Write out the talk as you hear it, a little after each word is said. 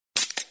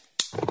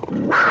It's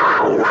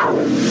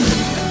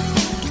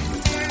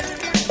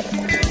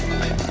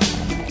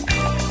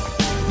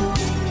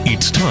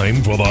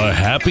time for the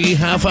Happy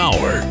Half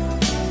Hour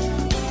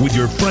with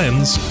your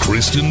friends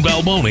Kristen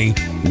Balboni,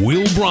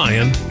 Will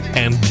Bryan,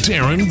 and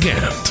Darren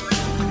Gant.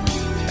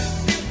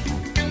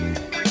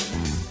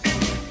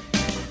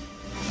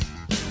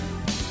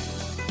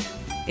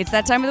 It's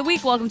that time of the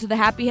week. Welcome to the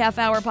Happy Half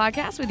Hour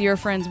podcast with your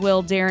friends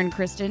Will, Darren,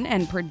 Kristen,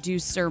 and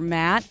producer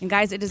Matt. And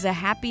guys, it is a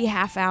happy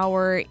half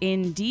hour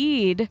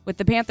indeed, with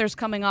the Panthers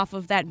coming off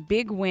of that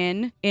big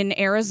win in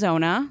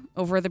Arizona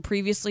over the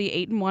previously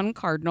 8-1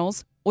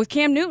 Cardinals, with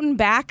Cam Newton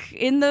back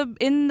in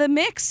the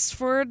mix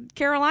for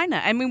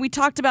Carolina. I mean, we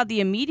talked about the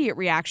immediate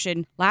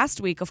reaction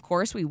last week. Of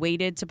course, we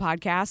waited to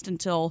podcast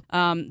until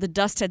the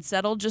dust had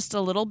settled just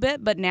a little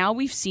bit, but now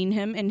we've seen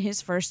him in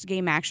his first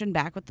game action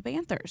back with the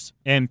Panthers.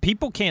 And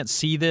people can't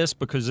see this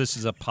because this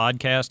is a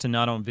podcast and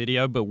not on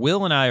video, but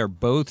Will and I are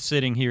both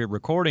sitting here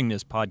recording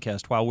this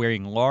podcast while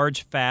wearing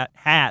large fat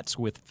hats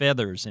with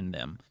feathers in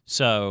them.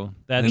 So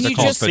that's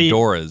called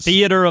fedoras.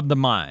 Theater of the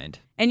mind.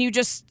 And you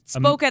just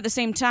spoke at the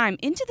same time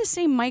into the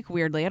same mic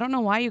weirdly. I don't know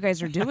why you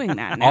guys are doing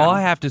that now. All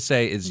I have to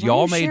say is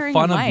y'all made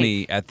fun of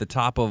me at the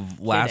top of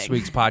last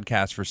week's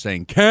podcast for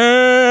saying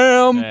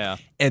Cam. Yeah.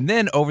 And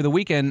then over the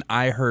weekend,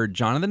 I heard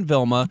Jonathan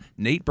Vilma,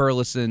 Nate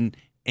Burleson,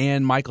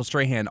 and Michael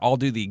Strahan all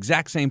do the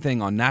exact same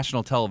thing on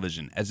national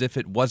television as if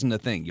it wasn't a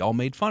thing. Y'all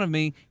made fun of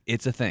me.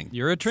 It's a thing.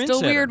 You're a trendsetter.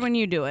 Still weird when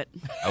you do it.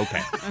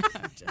 Okay.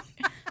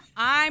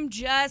 I'm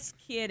just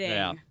kidding.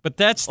 Yeah, but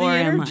that's the Or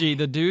am energy I?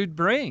 the dude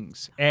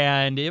brings.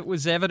 And it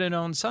was evident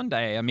on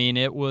Sunday. I mean,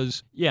 it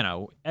was,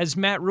 as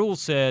Matt Rule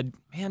said,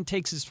 man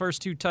takes his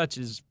first 2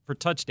 touches for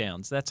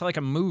touchdowns. That's like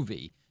a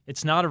movie.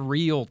 It's not a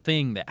real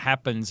thing that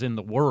happens in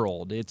the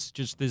world. It's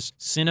just this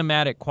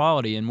cinematic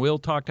quality. And Will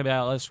talked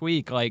about last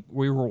week, like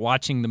we were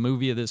watching the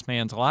movie of this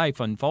man's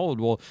life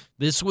unfold. Well,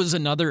 this was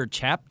another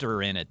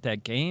chapter in it,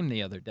 that game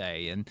the other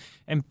day.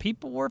 And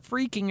people were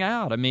freaking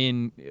out. I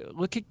mean,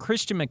 look at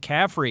Christian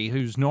McCaffrey,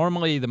 who's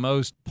normally the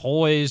most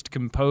poised,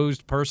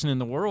 composed person in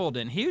the world.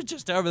 And he was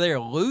just over there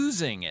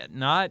losing it,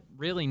 not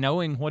really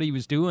knowing what he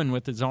was doing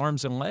with his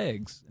arms and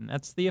legs. And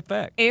that's the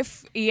effect.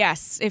 If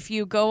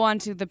you go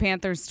onto the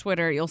Panthers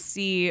Twitter, you'll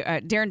see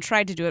Darren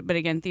tried to do it, but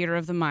again, theater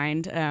of the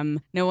mind.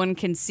 No one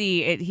can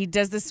see it. He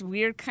does this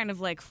weird kind of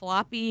like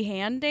floppy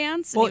hand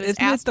dance. Well, and he was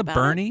isn't it asked the about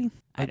Bernie?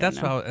 I Like, don't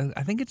that's know. how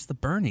I think it's the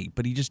Bernie,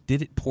 but he just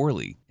did it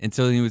poorly. And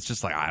so he was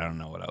just like, I don't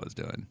know what I was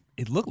doing.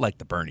 It looked like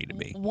the Bernie to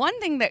me. One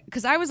thing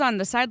because I was on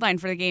the sideline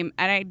for the game,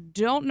 and I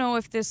don't know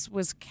if this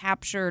was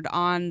captured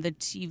on the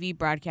TV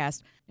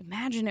broadcast.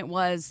 Imagine it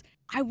was.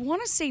 I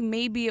want to say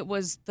maybe it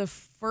was the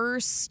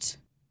first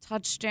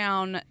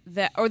touchdown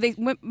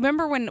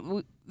remember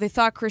when they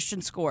thought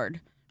Christian scored,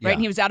 right? Yeah.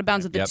 And he was out of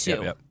bounds at the Yep,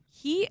 2. yep.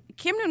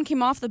 Cam Newton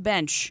came off the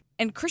bench,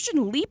 and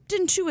Christian leaped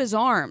into his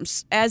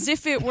arms as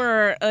if it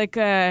were like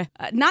a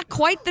not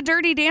quite the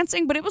Dirty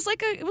Dancing, but it was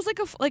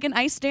like an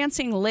ice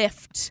dancing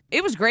lift.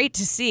 It was great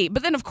to see.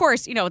 But then, of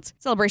course,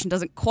 celebration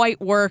doesn't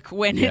quite work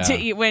when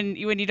when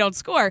you don't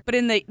score. But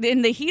in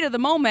the heat of the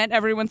moment,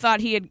 everyone thought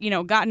he had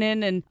gotten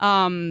in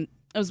and.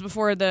 It was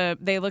before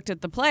they looked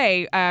at the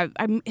play.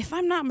 If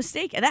I'm not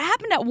mistaken, that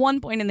happened at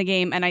one point in the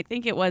game, and I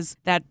think it was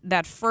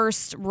that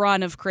first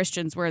run of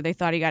Christians where they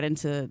thought he got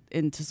into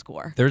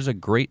score. There's a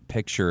great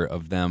picture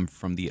of them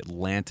from the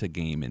Atlanta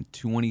game in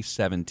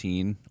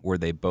 2017 where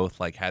they both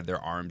like had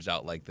their arms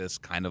out like this,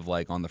 kind of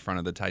like on the front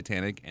of the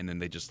Titanic, and then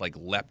they just like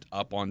leapt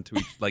up onto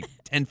like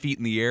 10 feet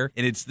in the air,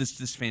 and it's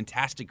this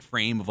fantastic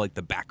frame of like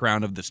the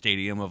background of the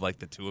stadium of like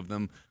the two of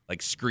them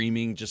like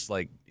screaming, just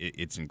like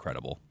it's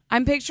incredible.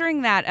 I'm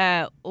picturing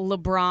that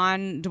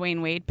LeBron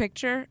Dwayne Wade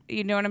picture.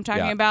 You know what I'm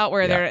talking about,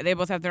 where they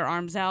both have their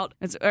arms out.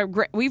 It's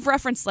we've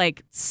referenced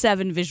like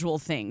 7 visual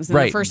things in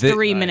the first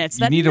 3 minutes.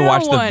 You need to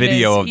watch the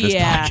video of this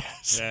podcast.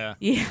 podcast.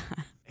 Yeah.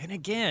 And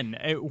again,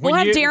 We'll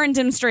have Darren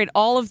demonstrate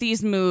all of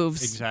these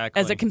moves Exactly.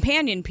 as a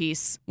companion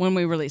piece when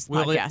we release the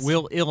podcast.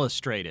 We'll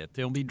illustrate it.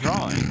 There'll be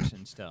drawings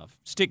and stuff.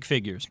 Stick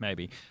figures,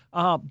 maybe.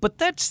 But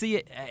that's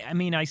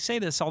I say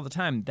this all the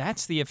time.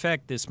 That's the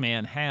effect this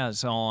man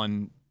has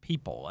on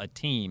people, a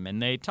team.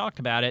 And they talked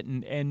about it.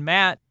 And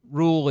Matt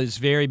Rule is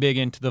very big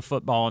into the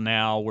football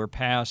now. We're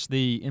past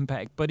the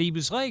impact. But he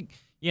was like,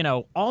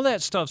 all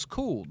that stuff's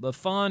cool. The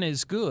fun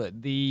is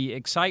good. The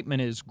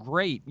excitement is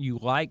great. You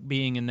like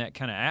being in that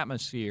kind of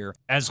atmosphere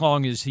as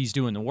long as he's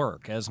doing the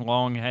work, as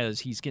long as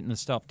he's getting the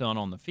stuff done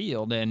on the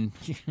field. And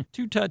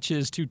 2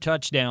 touches, 2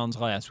 touchdowns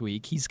last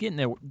week. He's getting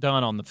it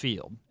done on the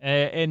field.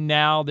 And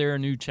now there are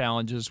new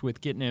challenges with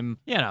getting him,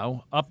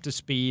 up to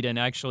speed and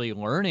actually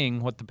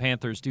learning what the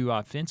Panthers do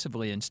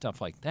offensively and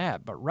stuff like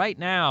that. But right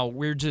now,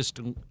 we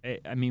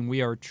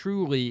are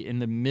truly in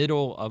the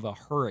middle of a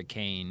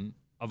hurricane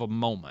of a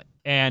moment.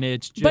 And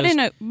it's just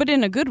but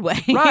in a good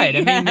way. right.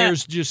 I mean,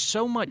 there's just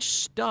so much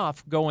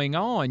stuff going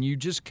on. You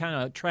just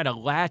kind of try to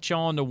latch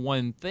on to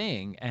one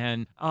thing.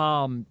 And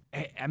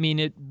I mean,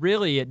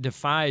 it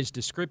defies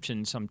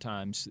description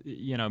sometimes.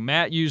 You know,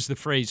 Matt used the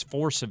phrase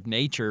force of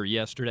nature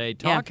yesterday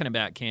talking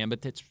about Cam,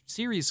 but that's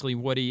seriously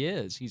what he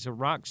is. He's a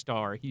rock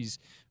star. He's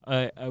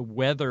a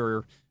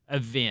weather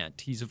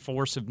event. He's a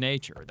force of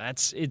nature.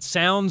 It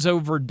sounds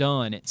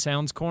overdone. It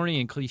sounds corny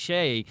and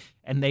cliche,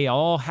 and they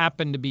all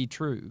happen to be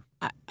true.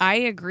 I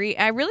agree.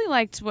 I really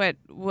liked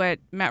what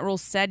Matt Rule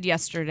said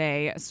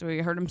yesterday. So we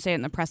heard him say it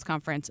in the press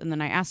conference, and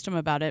then I asked him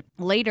about it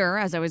later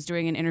as I was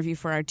doing an interview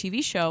for our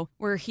TV show,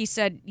 where he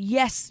said,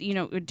 yes, you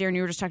know, Darren,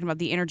 you were just talking about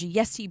the energy.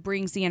 Yes, he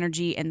brings the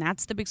energy, and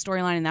that's the big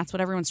storyline, and that's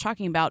what everyone's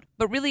talking about.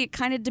 But really, it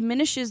kind of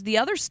diminishes the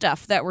other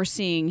stuff that we're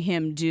seeing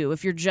him do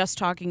if you're just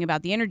talking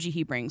about the energy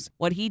he brings.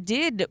 What he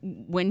did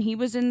when he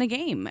was in the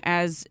game,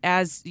 as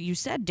you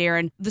said,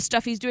 Darren, the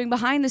stuff he's doing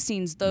behind the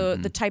scenes,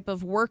 the type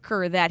of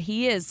worker that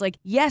he is. Like,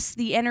 yes,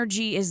 the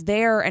energy is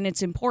there and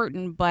it's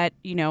important, but,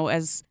 you know,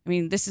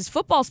 this is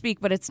football speak,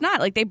 but it's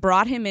not. Like, they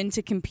brought him in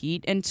to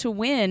compete and to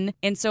win.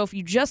 And so if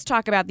you just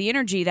talk about the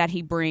energy that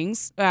he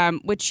brings,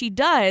 which he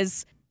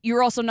does,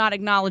 you're also not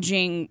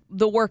acknowledging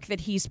the work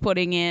that he's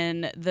putting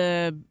in,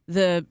 the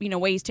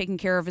way he's taking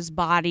care of his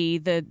body,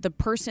 the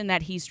person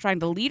that he's trying,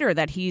 the leader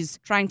that he's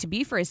trying to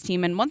be for his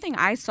team. And one thing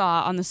I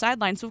saw on the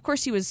sideline, so of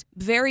course he was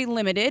very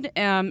limited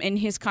in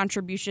his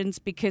contributions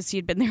because he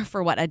had been there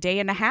for a day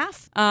and a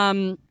half.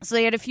 So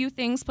they had a few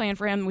things planned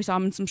for him. We saw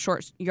him in some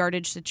short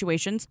yardage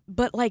situations,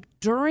 but like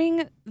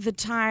during the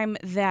time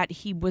that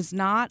he was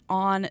not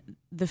on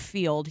the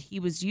field, he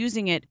was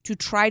using it to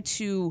try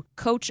to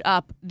coach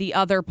up the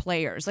other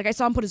players. Like, I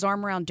saw him put his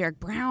arm around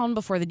Derek Brown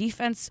before the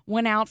defense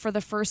went out for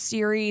the first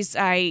series.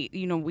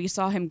 We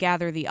saw him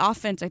gather the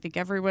offense. I think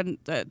everyone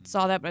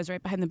saw that, but I was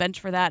right behind the bench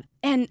for that.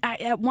 And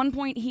at one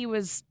point he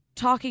was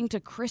talking to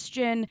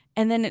Christian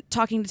and then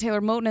talking to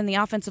Taylor Moton in the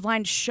offensive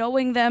line,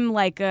 showing them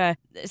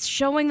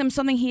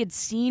something he had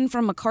seen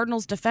from a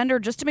Cardinals defender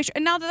just to make sure.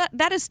 And now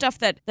that is stuff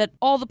that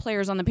all the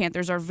players on the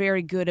Panthers are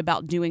very good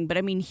about doing. But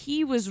I mean,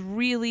 he was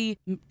really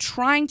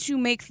trying to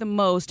make the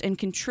most and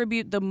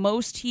contribute the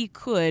most he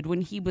could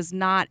when he was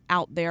not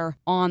out there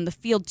on the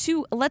field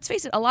too. Let's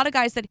face it, a lot of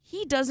guys that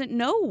he doesn't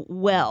know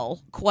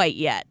well quite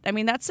yet. I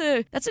mean, that's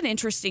an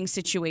interesting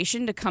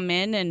situation to come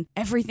in and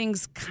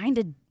everything's kind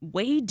of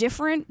way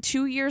different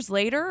 2 years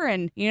later,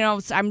 and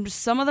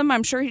some of them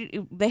I'm sure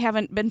they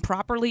haven't been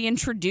properly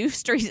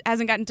introduced or he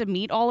hasn't gotten to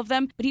meet all of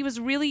them, but he was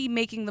really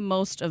making the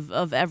most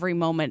of every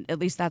moment. At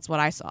least that's what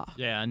I saw.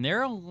 Yeah, and there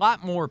are a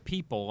lot more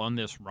people on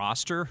this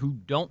roster who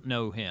don't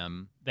know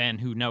him than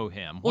who know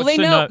him. Well, they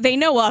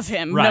know of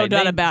him, right, no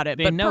doubt about it,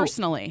 but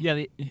personally.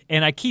 Yeah,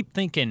 and I keep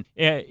thinking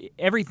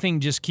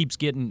everything just keeps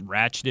getting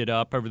ratcheted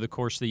up over the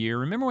course of the year.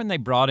 Remember when they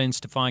brought in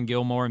Stephon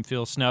Gilmore and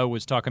Phil Snow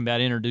was talking about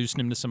introducing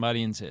him to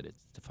somebody and said,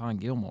 it's Stephon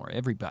Gilmore,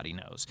 everybody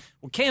knows.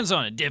 Well, Cam's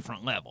on a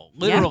different level.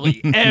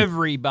 Literally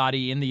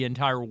everybody in the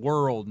entire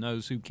world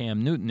knows who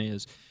Cam Newton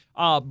is.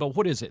 But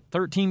what is it,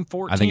 13,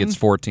 14? I think it's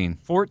 14.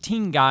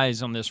 14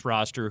 guys on this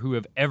roster who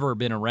have ever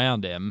been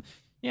around him.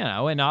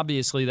 And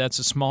obviously that's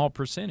a small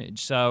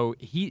percentage. So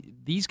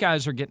these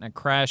guys are getting a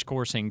crash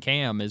course in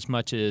Cam as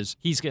much as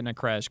he's getting a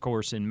crash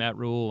course in Matt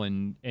Rule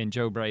and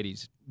Joe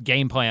Brady's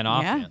game plan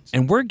offense.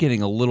 And we're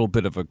getting a little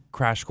bit of a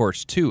crash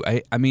course too.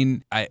 I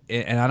don't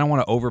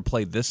want to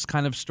overplay this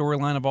kind of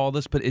storyline of all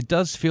this, but it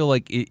does feel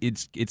like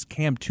it's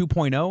Cam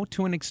 2.0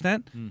 to an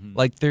extent. Mm-hmm.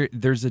 Like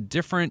there's a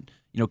different.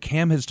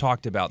 Cam has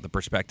talked about the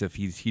perspective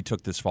he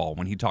took this fall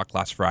when he talked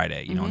last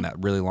Friday. In that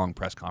really long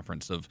press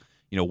conference of.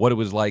 What it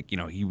was like,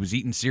 he was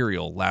eating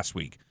cereal last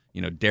week.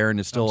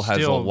 Darren still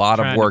has a lot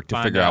of work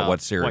to figure out what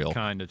cereal. What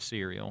kind of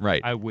cereal.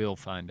 Right. I will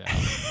find out.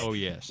 Oh,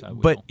 yes, I will.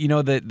 But,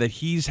 that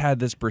he's had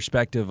this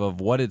perspective of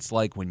what it's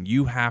like when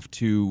you have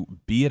to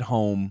be at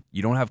home,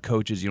 you don't have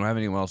coaches, you don't have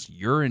anyone else,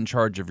 you're in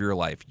charge of your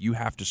life. You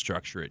have to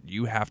structure it.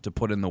 You have to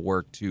put in the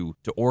work to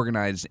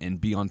organize and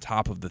be on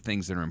top of the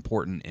things that are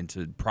important and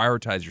to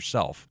prioritize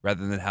yourself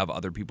rather than have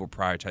other people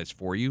prioritize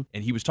for you.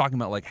 And he was talking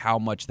about like how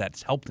much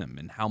that's helped him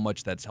and how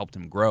much that's helped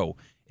him grow.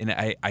 And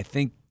I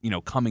think,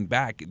 coming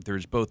back,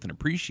 there's both an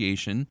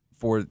appreciation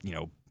for,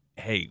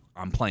 hey,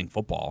 I'm playing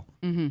football,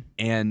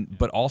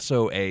 but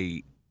also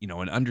an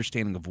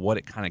understanding of what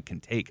it kind of can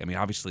take. I mean,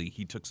 obviously,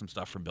 he took some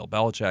stuff from Bill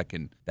Belichick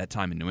and that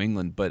time in New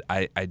England, but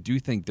I do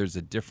think there's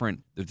a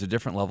different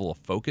level of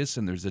focus,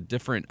 and there's a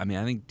different. I mean,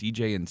 I think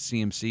DJ and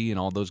CMC and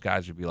all those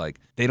guys would be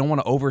like, they don't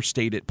want to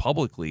overstate it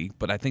publicly,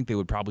 but I think they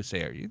would probably say,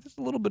 there's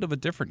a little bit of a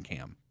different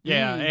Cam.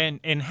 Yeah,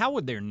 and how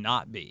would there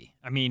not be?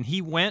 I mean,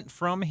 he went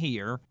from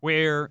here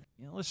where,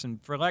 listen,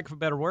 for lack of a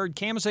better word,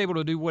 Cam was able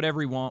to do whatever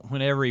he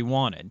whenever he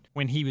wanted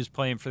when he was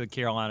playing for the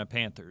Carolina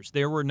Panthers.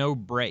 There were no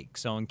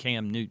brakes on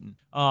Cam Newton.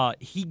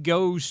 He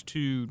goes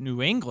to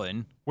New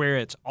England where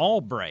it's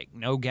all brake,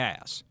 no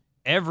gas.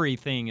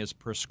 Everything is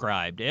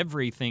prescribed.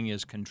 Everything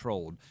is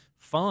controlled.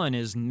 Fun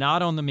is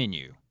not on the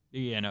menu.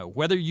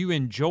 Whether you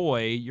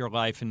enjoy your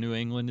life in New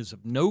England is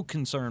of no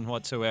concern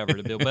whatsoever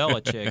to Bill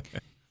Belichick.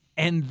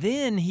 and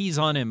then he's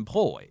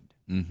unemployed.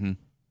 Mm-hmm.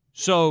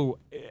 So,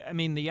 I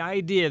mean, the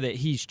idea that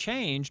he's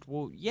changed,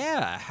 well,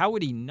 yeah, how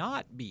would he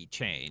not be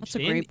changed? That's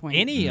a great point.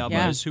 Any of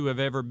Yeah. us who have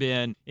ever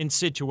been in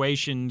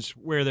situations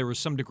where there was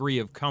some degree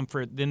of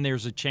comfort, then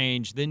there's a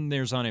change, then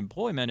there's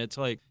unemployment, it's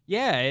like,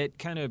 yeah, it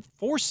kind of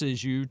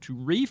forces you to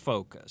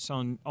refocus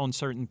on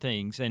certain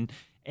things. And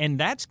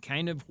that's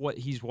kind of what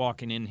he's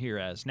walking in here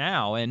as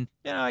now. And,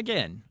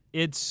 again,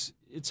 it's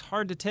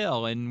hard to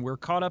tell, and we're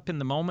caught up in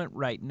the moment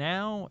right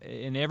now,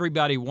 and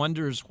everybody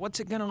wonders, what's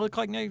it going to look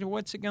like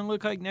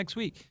next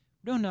week?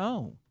 We don't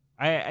know.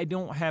 I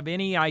don't have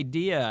any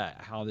idea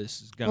how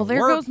this is going to work.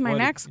 Well, there goes my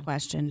next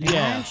question.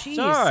 Yeah, Jeez.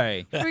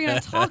 sorry. What are we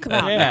going to talk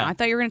about now? I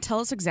thought you were going to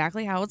tell us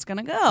exactly how it's going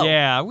to go.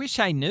 Yeah, I wish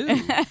I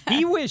knew.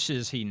 He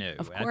wishes he knew.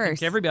 Of I course.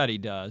 think everybody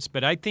does.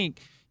 But I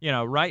think,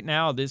 right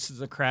now this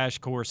is a crash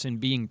course in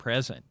being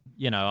present.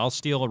 I'll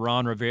steal a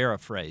Ron Rivera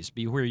phrase,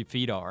 be where your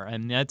feet are.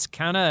 And that's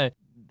kind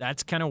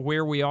of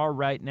where we are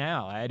right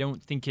now. I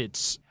don't think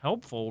it's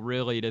helpful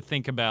really to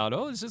think about,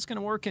 is this going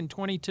to work in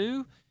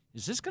 22?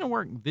 Is this going to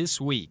work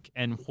this week?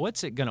 And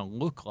what's it going to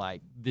look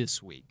like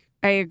this week?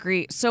 I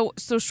agree. So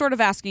short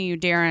of asking you,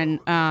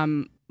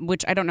 Darren,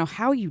 which I don't know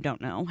how you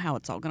don't know how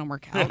it's all going to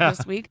work out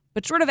this week,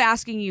 but short of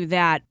asking you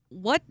that,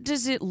 what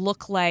does it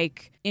look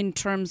like in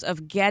terms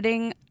of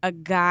getting a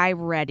guy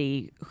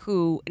ready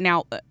who,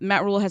 now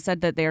Matt Rule has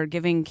said that they're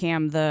giving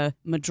Cam the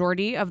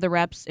majority of the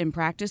reps in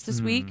practice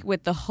this week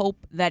with the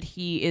hope that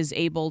he is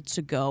able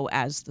to go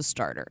as the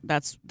starter.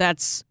 That's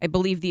I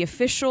believe the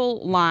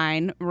official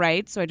line,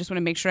 right? So I just want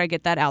to make sure I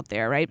get that out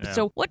there, right? Yeah.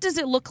 So what does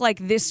it look like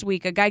this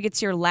week? A guy gets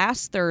here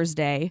last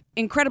Thursday,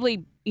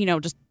 incredibly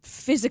just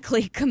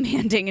physically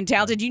commanding and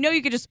talented.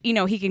 You could just,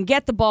 he can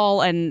get the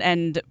ball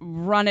and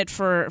run it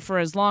for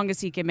as long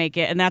as he can make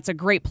it. And that's a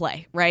great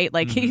play, right?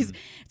 Like it's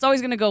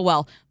always going to go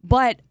well.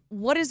 But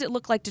what does it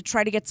look like to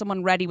try to get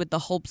someone ready with the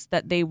hopes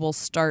that they will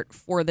start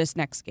for this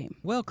next game?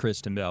 Well,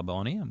 Kristen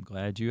Balboni, I'm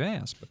glad you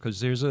asked,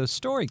 because there's a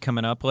story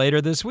coming up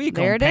later this week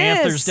There on it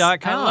is.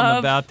 Panthers.com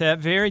about that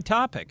very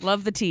topic.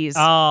 Love the tease.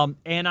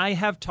 And I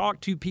have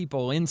talked to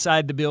people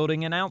inside the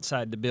building and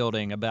outside the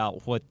building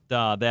about what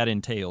that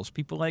entails.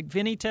 People like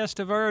Vinny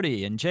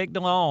Testaverde and Jake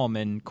Delhomme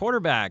and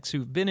quarterbacks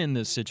who've been in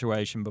this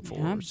situation before.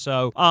 Yeah.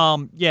 So,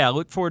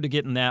 look forward to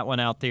getting that one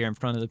out there in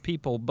front of the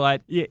people.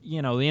 But,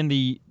 in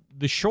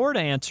the short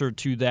answer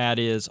to that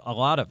is a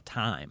lot of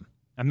time.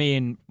 I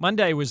mean,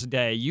 Monday was the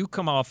day. You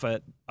come off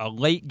a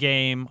late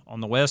game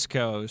on the West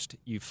Coast.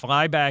 You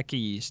fly back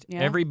east.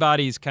 Yeah.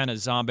 Everybody's kind of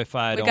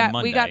zombified on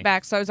Monday. We got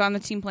back. So I was on the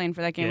team plane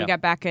for that game. Yeah. We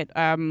got back at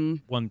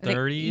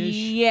 1:30-ish?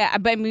 Yeah,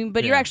 but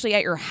you're Yeah. actually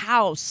at your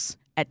house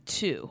at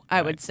 2,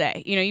 I would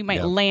say. You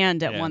might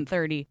land at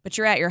 1:30, but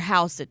you're at your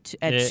house at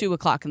 2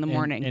 o'clock in the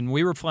morning. And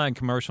we were flying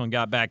commercial and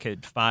got back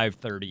at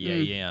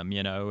 5:30 a.m.,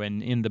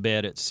 and in the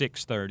bed at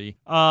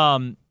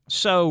 6:30.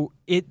 So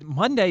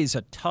Monday's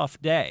a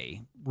tough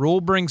day.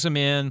 Rule brings them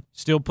in,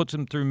 still puts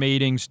them through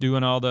meetings,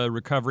 doing all the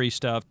recovery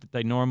stuff that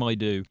they normally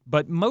do.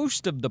 But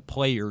most of the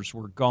players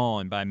were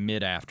gone by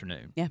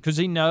mid-afternoon. Yeah. Because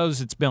he knows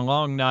it's been a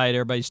long night,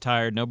 everybody's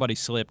tired, nobody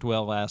slept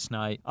well last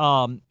night.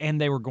 And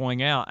they were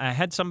going out. I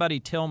had somebody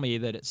tell me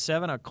that at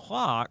 7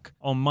 o'clock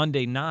on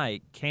Monday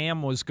night,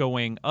 Cam was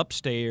going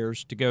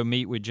upstairs to go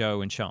meet with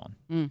Joe and Sean.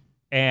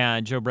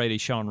 And Joe Brady,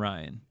 Sean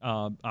Ryan,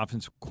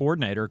 offensive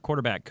coordinator,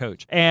 quarterback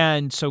coach.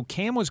 And so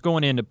Cam was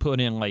going in to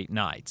put in late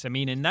nights. I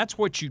mean, and that's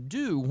what you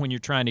do when you're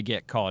trying to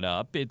get caught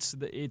up. It's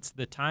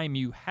the time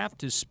you have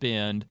to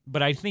spend,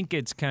 but I think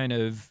it's kind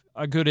of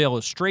a good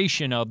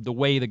illustration of the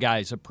way the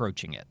guy's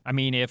approaching it. I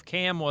mean, if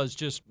Cam was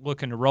just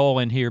looking to roll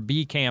in here,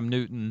 be Cam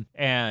Newton,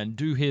 and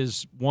do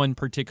his one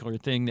particular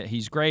thing that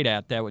he's great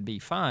at, that would be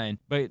fine.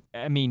 But,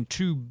 I mean,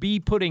 to be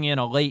putting in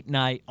a late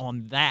night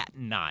on that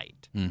night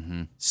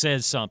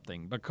says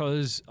something,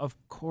 because, of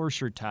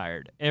course, you're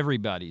tired.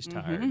 Everybody's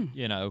tired.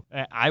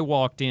 I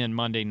walked in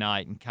Monday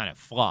night and kind of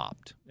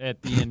flopped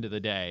at the end of the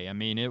day. I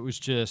mean, it was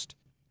just...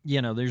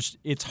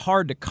 it's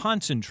hard to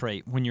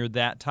concentrate when you're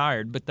that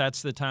tired, but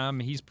that's the time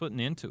he's putting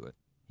into it.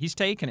 He's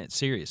taking it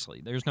seriously.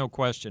 There's no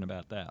question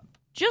about that.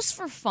 Just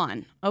for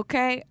fun,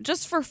 okay?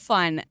 Just for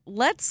fun,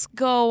 let's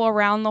go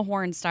around the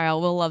horn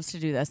style. Will loves to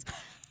do this.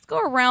 Let's go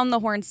around the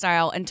horn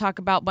style and talk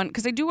about,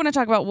 because I do want to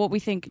talk about what we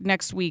think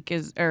next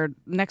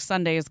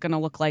Sunday is going to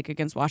look like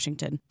against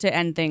Washington to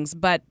end things.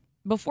 But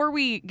before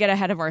we get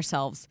ahead of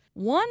ourselves,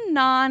 one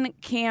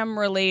non-Cam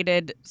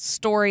related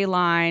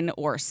storyline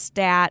or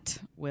stat,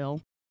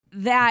 Will,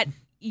 that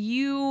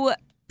you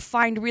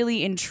find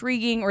really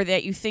intriguing or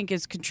that you think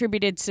has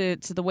contributed to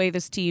the way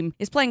this team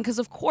is playing? Because,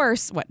 of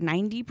course,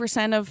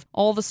 90% of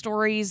all the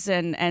stories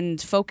and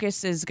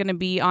focus is going to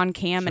be on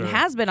Cam and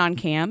has been on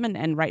Cam,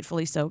 and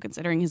rightfully so,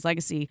 considering his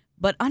legacy.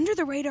 But under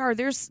the radar,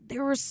 there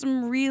were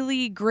some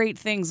really great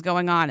things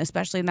going on,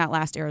 especially in that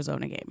last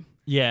Arizona game.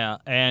 Yeah,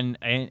 and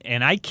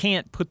I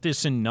can't put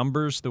this in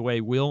numbers the way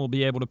Will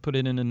be able to put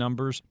it into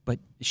numbers, but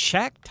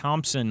Shaq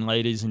Thompson,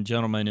 ladies and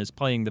gentlemen, is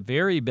playing the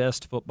very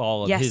best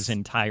football of his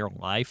entire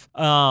life.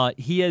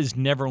 He has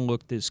never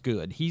looked this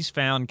good. He's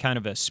found kind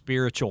of a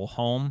spiritual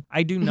home.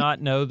 I do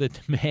not know that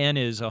the man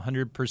is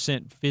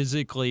 100%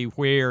 physically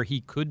where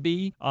he could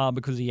be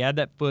because he had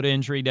that foot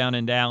injury down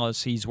in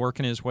Dallas. He's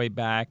working his way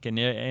back,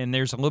 and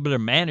there's a little bit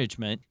of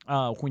management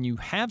when you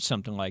have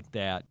something like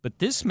that. But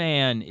this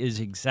man is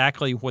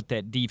exactly what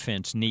that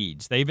defense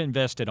needs. They've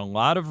invested a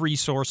lot of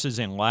resources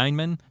in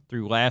linemen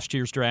through last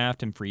year's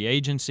draft and free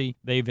agency.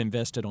 They've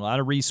invested a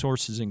lot of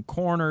resources in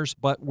corners,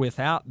 but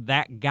without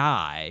that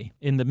guy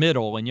in the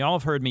middle, and y'all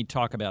have heard me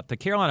talk about the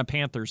Carolina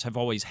Panthers have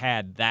always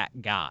had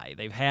that guy.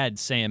 They've had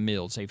Sam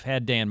Mills, they've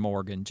had Dan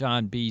Morgan,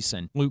 John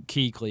Beeson, Luke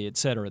Kuechly,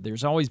 etc.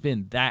 There's always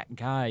been that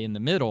guy in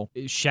the middle.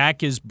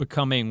 Shaq is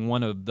becoming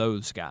one of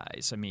those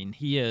guys. I mean,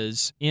 he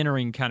is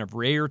entering kind of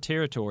rare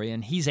territory,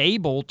 and he's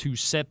able to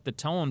set the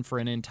tone for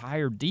an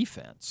entire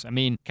defense. I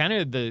mean, kind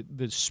of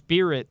the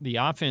spirit the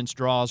offense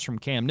draws from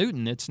Cam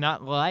Newton. It's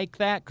not like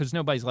that because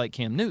nobody's like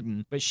Cam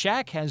Newton, but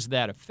Shaq has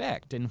that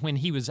effect. And when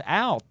he was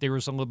out, there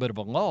was a little bit of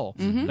a lull.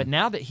 Mm-hmm. But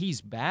now that he's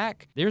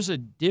back, there's a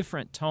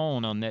different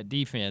tone on that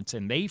defense,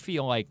 and they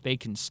feel like they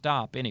can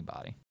stop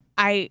anybody.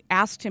 I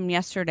asked him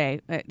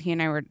yesterday, he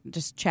and I were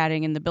just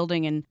chatting in the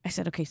building, and I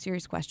said, okay,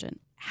 serious question.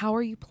 How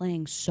are you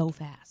playing so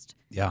fast?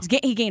 Yeah.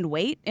 He gained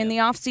weight in the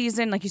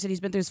offseason. Like you said, he's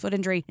been through his foot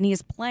injury, and he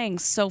is playing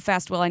so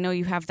fast. Well, I know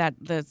you have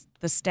the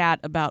stat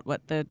about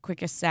what the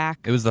quickest sack.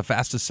 It was the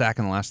fastest sack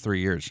in the last 3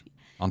 years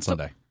on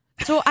Sunday.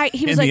 So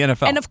he was in like, the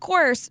NFL. And of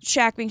course,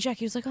 Shaq being Shaq,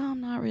 he was like, oh,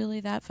 I'm not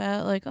really that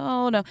fat. Like,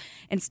 oh, no.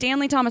 And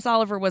Stanley Thomas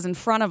Oliver was in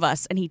front of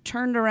us, and he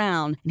turned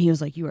around, and he was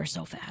like, you are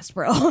so fast,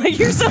 bro. Like,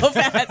 you're so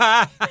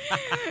fast.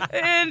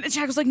 And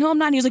Shaq was like, no, I'm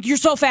not. And he was like, you're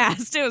so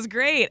fast. It was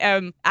great.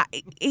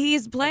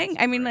 He's playing,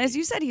 I mean, as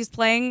you said, he's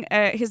playing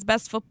his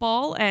best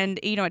football,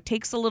 and, you know, it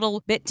takes a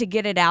little bit to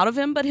get it out of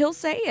him, but he'll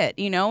say it,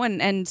 you know,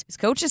 and his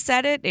coach has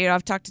said it. You know,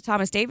 I've talked to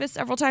Thomas Davis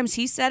several times.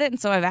 He said it, and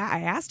so I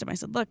asked him, I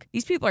said, look,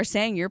 these people are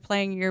saying you're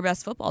playing your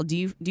best football. Do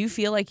you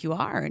feel like you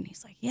are? And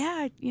he's like,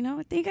 yeah,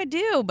 I think I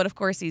do. But of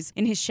course, he's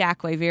in his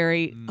Shaq way,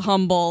 very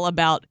humble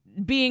about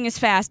being as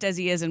fast as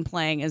he is and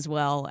playing as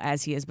well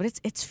as he is. But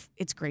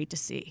it's great to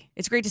see.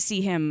 It's great to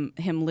see him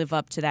live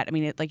up to that. I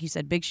mean, like you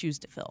said, big shoes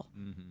to fill.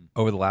 Mm-hmm.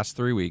 Over the last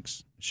 3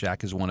 weeks,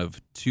 Shaq is one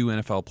of 2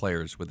 NFL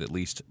players with at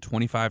least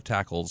 25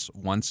 tackles,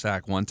 1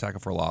 sack, 1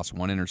 tackle for loss,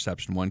 1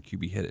 interception, 1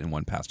 QB hit, and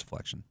 1 pass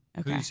deflection.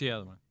 Okay. Who's the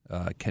other one?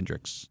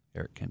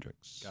 Eric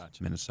Kendricks,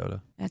 gotcha.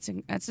 Minnesota. That's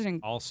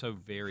Also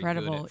very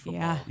incredible, good at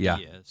football. Yeah.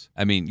 He is.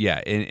 I mean,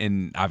 yeah,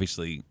 and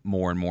obviously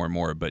more and more and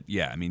more, but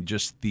yeah, I mean,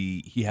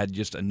 he had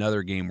just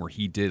another game where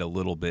he did a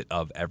little bit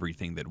of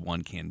everything that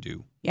one can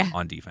do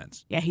on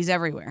defense. Yeah, he's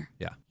everywhere.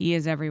 Yeah. He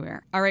is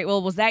everywhere. All right,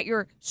 well, was that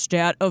your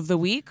stat of the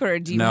week, or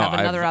do you have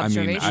another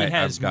observation? He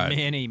has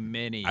many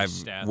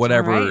stats.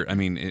 Whatever. Right. I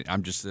mean,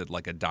 I'm just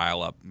like a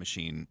dial-up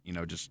machine, you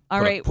know, just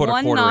All right, put a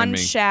one quarter in me.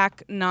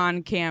 non-Shaq,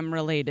 non-Cam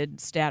related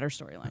stat or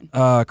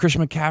storyline.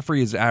 Christian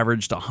McCaffrey has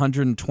averaged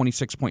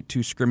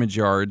 126.2 scrimmage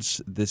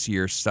yards this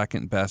year,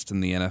 second best in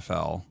the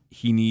NFL.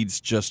 He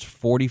needs just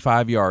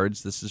 45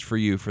 yards. This is for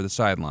you for the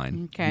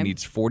sideline. Okay. He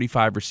needs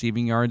 45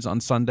 receiving yards on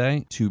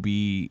Sunday to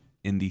be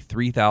in the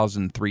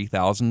 3,000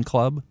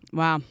 club.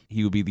 Wow.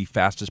 He will be the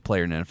fastest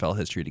player in NFL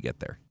history to get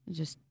there.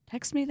 Just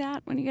text me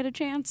that when you get a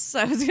chance.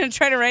 I was going to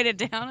try to write it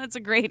down. It's a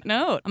great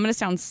note. I'm going to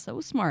sound so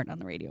smart on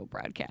the radio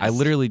broadcast. I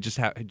literally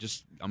I'm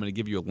going to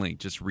give you a link.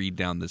 Just read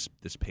down this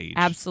page.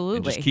 Absolutely.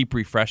 And just keep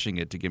refreshing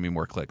it to give me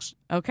more clicks.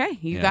 Okay,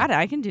 you got it.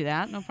 I can do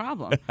that. No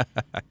problem.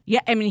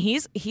 Yeah, I mean,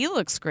 he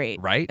looks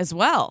great, Right? as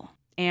well.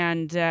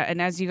 And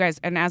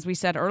as we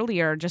said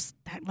earlier, just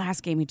that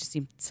last game, he just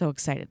seemed so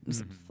excited. He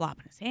was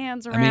flopping his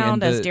hands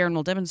around, as Darren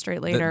will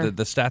demonstrate later.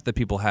 The stat that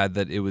people had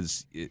that it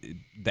was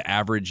the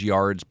average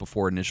yards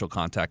before initial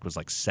contact was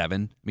like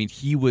 7. I mean,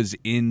 he was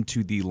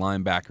into the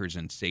linebackers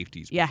and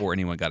safeties before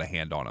anyone got a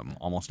hand on him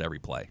almost every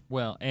play.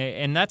 Well,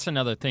 and that's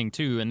another thing,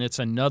 too, and it's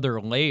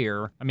another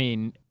layer. I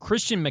mean,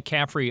 Christian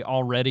McCaffrey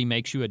already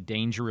makes you a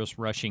dangerous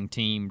rushing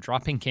team.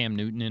 Dropping Cam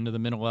Newton into the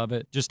middle of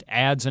it just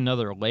adds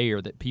another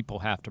layer that people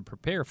have to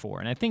prepare for.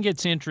 And I think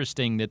it's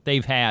interesting that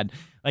they've had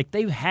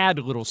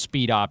little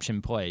speed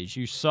option plays.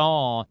 You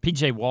saw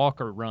P.J.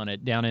 Walker run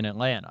it down in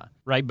Atlanta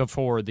right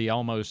before the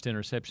almost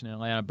interception in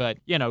Atlanta. But,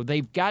 you know,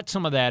 they've got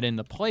some of that in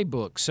the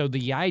playbook. So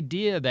the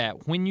idea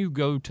that when you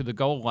go to the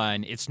goal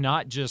line, it's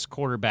not just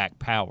quarterback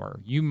power.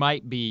 You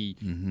might be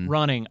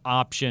running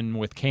option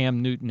with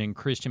Cam Newton and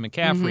Christian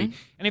McCaffrey.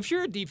 And if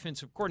you're a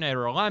defensive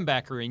coordinator or a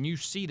linebacker and you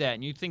see that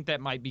and you think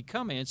that might be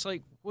coming, it's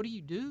like, what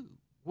do?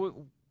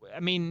 I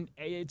mean,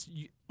 it's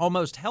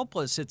almost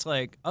helpless. It's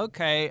like,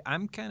 okay,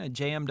 I'm kind of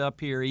jammed up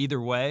here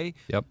either way.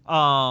 Yep.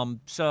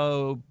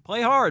 So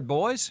play hard,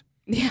 boys.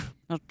 Yeah.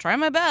 I'll try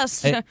my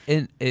best.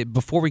 And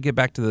before we get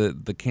back to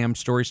the Cam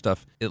story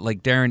stuff,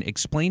 Darren,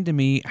 explain to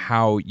me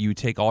how you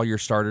take all your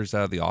starters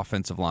out of the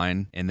offensive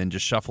line and then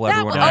just shuffle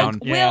everyone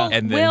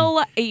down.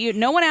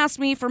 No one asked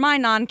me for my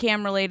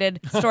non-Cam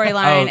related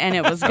storyline, and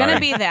it was going to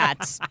be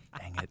that.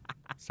 Dang it.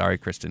 Sorry,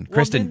 Kristen.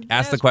 Kristen,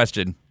 ask the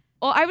question.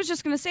 Well, I was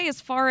just going to say, as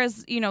far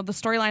as, the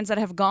storylines that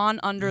have gone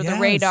under the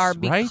radar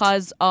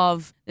because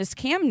of this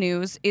Cam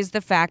news is the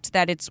fact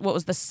that it's what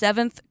was the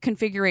 7th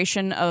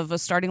configuration of a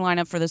starting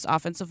lineup for this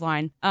offensive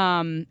line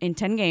in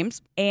 10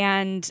 games.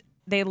 And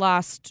they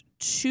lost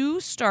 2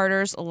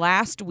 starters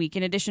last week,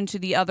 in addition to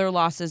the other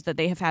losses that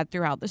they have had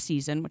throughout the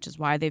season, which is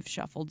why they've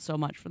shuffled so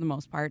much for the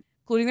most part,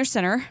 including their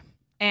center.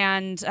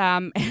 And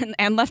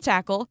left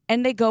tackle,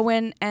 and they go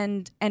in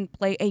and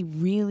play a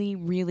really,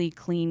 really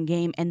clean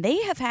game. And they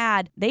have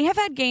had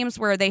games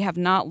where they have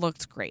not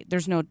looked great.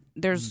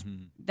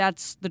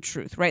 That's the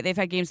truth, right? They've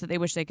had games that they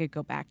wish they could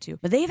go back to.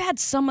 But they've had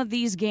some of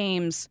these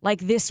games like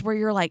this where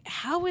you're like,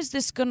 how is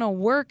this going to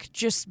work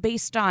just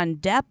based on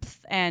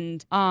depth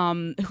and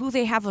who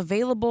they have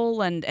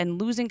available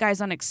and losing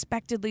guys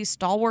unexpectedly,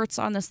 stalwarts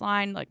on this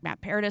line like Matt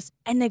Paradis,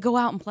 and they go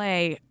out and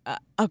play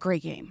a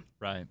great game.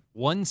 Right.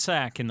 1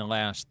 sack in the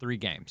last 3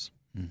 games.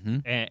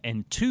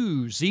 And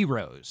 2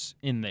 zeros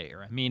in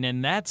there.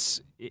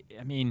 It's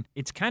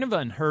kind of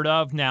unheard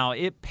of. Now,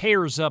 it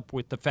pairs up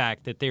with the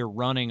fact that they're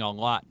running a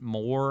lot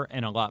more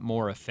and a lot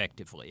more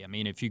effectively.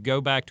 If you go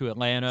back to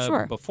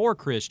Atlanta before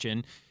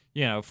Christian,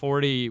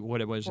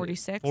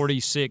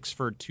 46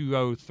 for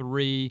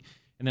 203.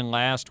 And then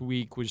last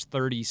week was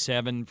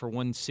 37 for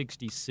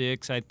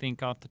 166, I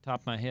think, off the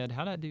top of my head.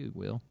 How'd I do,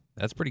 Will?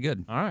 That's pretty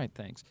good. All right,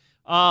 thanks.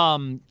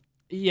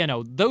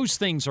 Those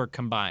things are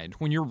combined.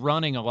 When you're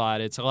running a lot,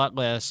 it's a lot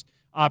less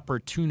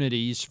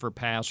opportunities for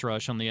pass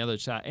rush on the other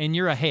side, and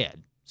you're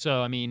ahead.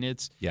 So,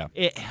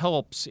 it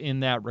helps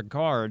in that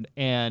regard,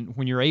 and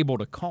when you're able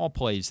to call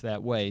plays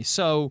that way.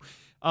 So,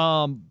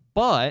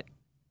 but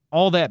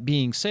all that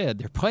being said,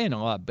 they're playing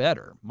a lot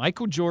better.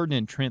 Michael Jordan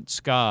and Trent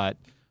Scott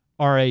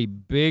are a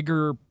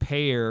bigger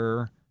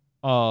pair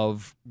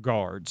of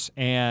guards,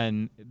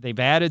 and they've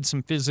added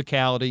some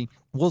physicality.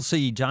 We'll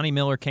see. Johnny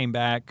Miller came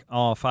back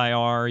off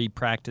IR. He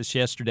practiced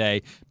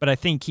yesterday, but I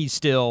think he's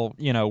still,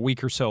 a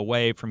week or so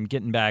away from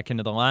getting back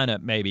into the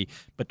lineup maybe.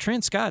 But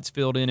Trent Scott's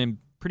filled in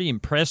pretty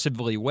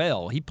impressively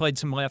well. He played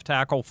some left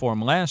tackle for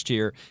him last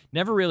year,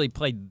 never really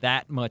played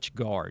that much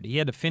guard. He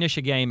had to finish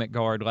a game at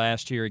guard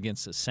last year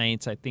against the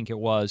Saints, I think it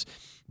was,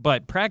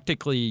 but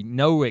practically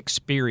no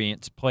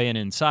experience playing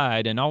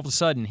inside, and all of a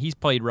sudden he's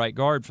played right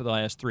guard for the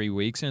last 3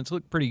 weeks, and it's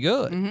looked pretty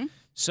good. Mm-hmm.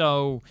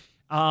 So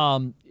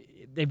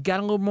they've got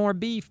a little more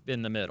beef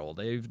in the middle.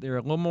 They're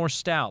a little more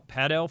stout.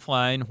 Pat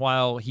Elflein,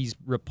 while he's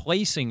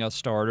replacing a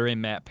starter in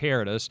Matt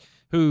Paradis,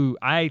 who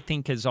I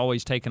think has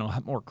always taken a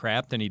lot more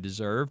crap than he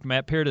deserved.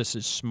 Matt Paradis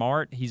is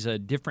smart. He's a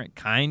different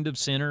kind of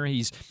center.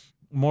 He's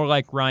more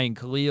like Ryan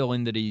Khalil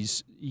in that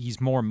he's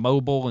more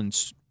mobile and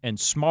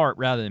smart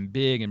rather than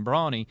big and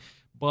brawny.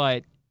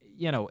 But,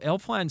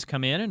 Elflein's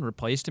come in and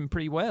replaced him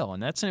pretty well,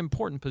 and that's an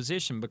important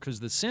position because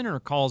the center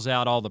calls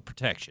out all the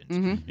protections.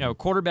 Mm-hmm.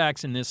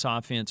 Quarterbacks in this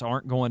offense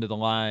aren't going to the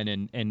line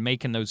and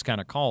making those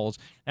kind of calls.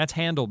 That's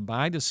handled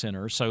by the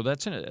center, so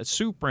that's a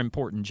super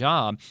important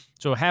job.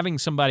 So having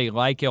somebody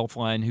like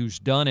Elflein who's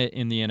done it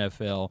in the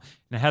NFL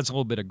and has a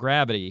little bit of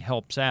gravity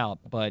helps out.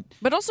 But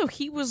also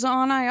he was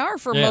on IR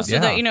for most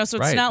of the, so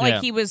it's not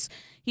like he was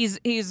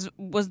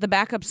the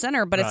backup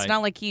center, but it's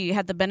not like he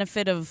had the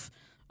benefit of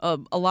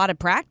a lot of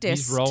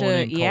practice. He's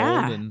rolling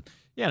in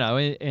cold,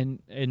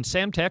 and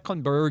Sam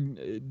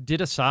Tecklenburg did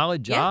a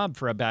solid job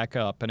for a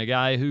backup and a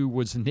guy who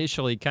was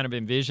initially kind of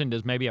envisioned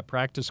as maybe a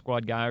practice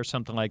squad guy or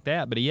something like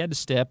that, but he had to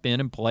step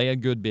in and play a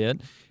good bit,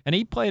 and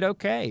he played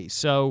okay.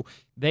 So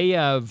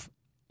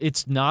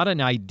it's not an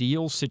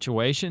ideal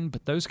situation,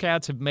 but those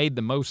cats have made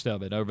the most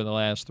of it over the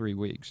last 3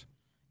 weeks.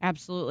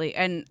 Absolutely,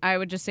 and I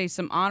would just say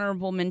some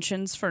honorable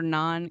mentions for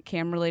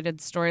non-Cam related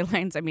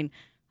storylines.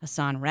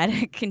 Hassan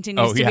Reddick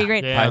continues to be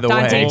great. Yeah.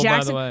 Dante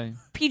Jackson,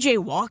 PJ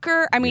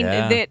Walker.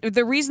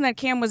 The reason that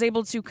Cam was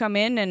able to come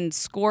in and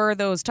score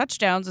those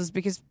touchdowns is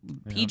because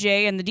PJ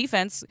and the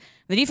defense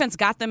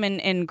got them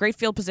in great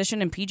field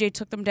position, and PJ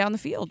took them down the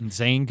field. And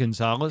Zane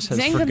Gonzalez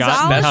has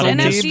forgotten how to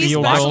NFC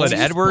field Special goals.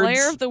 Teams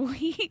Player of the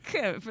Week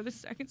for the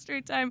second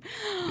straight time.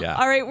 Yeah.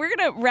 All right, we're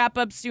going to wrap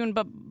up soon,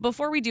 but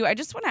before we do, I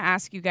just want to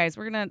ask you guys,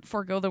 we're going to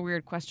forego the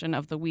weird question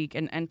of the week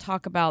and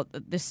talk about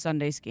this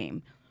Sunday's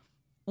game.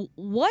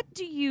 What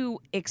do you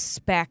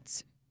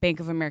expect Bank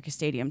of America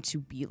Stadium to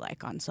be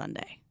like on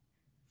Sunday?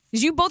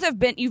 Because you've both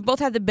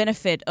had the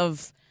benefit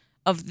of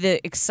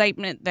the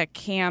excitement that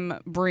Cam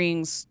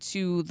brings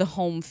to the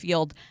home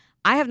field.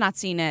 I have not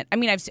seen it.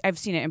 I've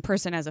seen it in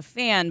person as a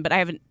fan, but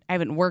I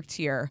haven't worked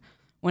here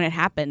when it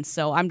happened.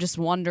 So I'm just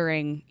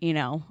wondering,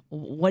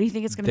 what do you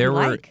think it's going to be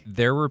like?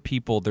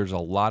 There's a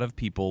lot of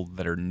people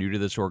that are new to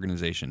this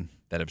organization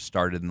that have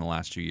started in the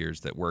last 2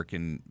 years that work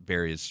in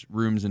various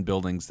rooms and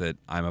buildings that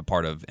I'm a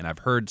part of. And I've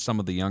heard some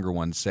of the younger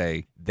ones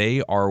say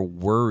they are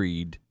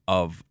worried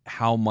of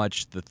how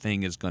much the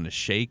thing is going to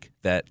shake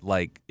that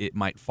like it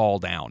might fall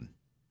down.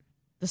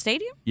 The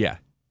stadium? Yeah.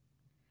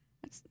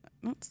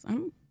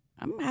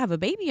 I'm gonna have a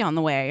baby on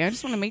the way. I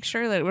just want to make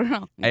sure that we're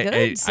all good.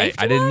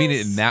 I didn't mean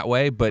it in that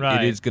way, but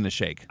Right. it is going to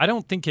shake. I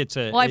don't think it's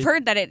a. Well, I've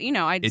heard that it. You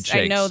know, I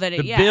know that it.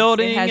 The Yeah,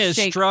 building it has is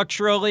shake,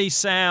 structurally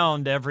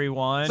sound,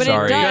 everyone. but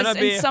Sorry. it does. Gonna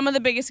be- In some of the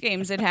biggest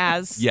games, it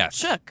has Yes,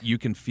 shook. you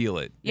can feel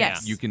it.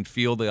 Yes. You can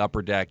feel the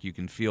upper deck. You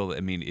can feel. I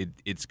mean,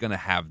 it's going to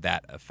have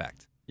that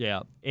effect.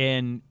 Yeah,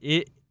 and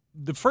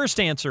the first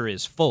answer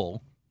is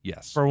full.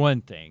 Yes. For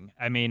one thing,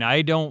 I mean,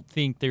 I don't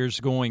think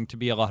there's going to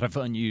be a lot of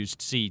unused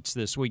seats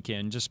this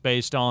weekend, just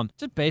based on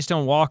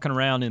walking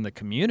around in the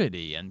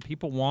community and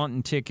people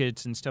wanting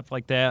tickets and stuff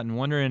like that, and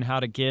wondering how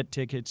to get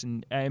tickets.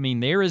 And I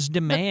mean, there is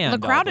demand.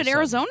 The crowd all of at a sudden.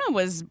 Arizona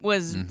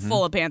was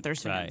full of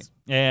Panthers Right. fans.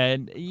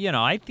 And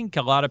I think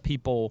a lot of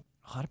people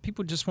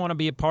just want to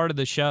be a part of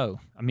the show.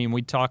 I mean,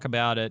 we talk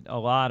about it a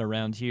lot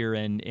around here,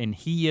 and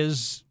he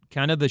is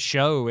kind of the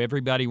show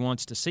everybody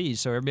wants to see.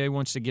 So everybody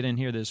wants to get in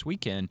here this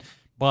weekend.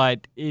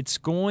 But it's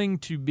going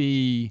to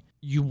be,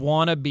 you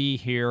want to be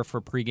here for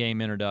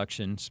pregame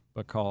introductions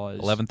because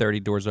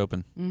 11:30 doors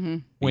open.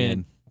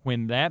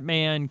 when that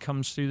man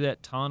comes through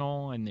that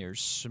tunnel and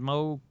there's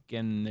smoke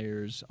and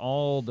there's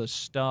all the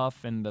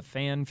stuff and the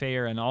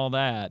fanfare and all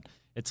that,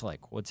 it's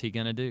like, what's he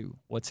going to do?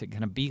 What's it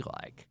going to be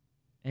like?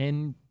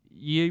 And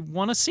you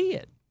want to see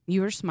it.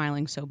 You are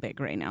smiling so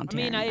big right now,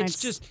 Darren. I mean, it's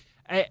just...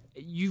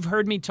 you've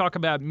heard me talk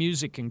about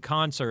music and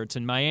concerts,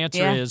 and my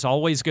answer Yeah. is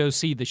always go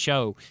see the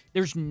show.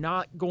 There's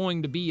not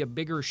going to be a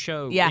bigger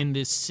show in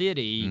this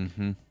city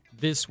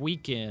this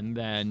weekend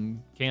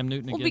than Cam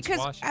Newton against because,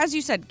 Washington. as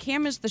you said,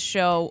 Cam is the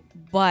show,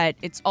 but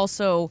it's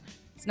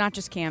not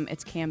just Cam,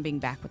 it's Cam being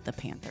back with the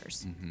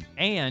Panthers.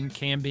 And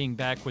Cam being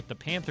back with the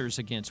Panthers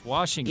against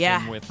Washington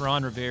Yeah. with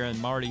Ron Rivera and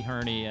Marty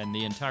Herney and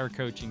the entire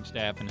coaching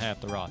staff and half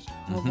the roster.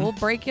 Well, we'll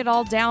break it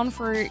all down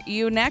for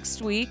you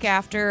next week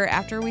after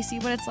we see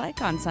what it's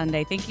like on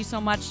Sunday. Thank you so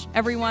much,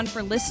 everyone,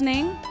 for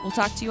listening. We'll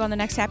talk to you on the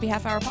next Happy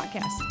Half Hour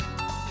podcast.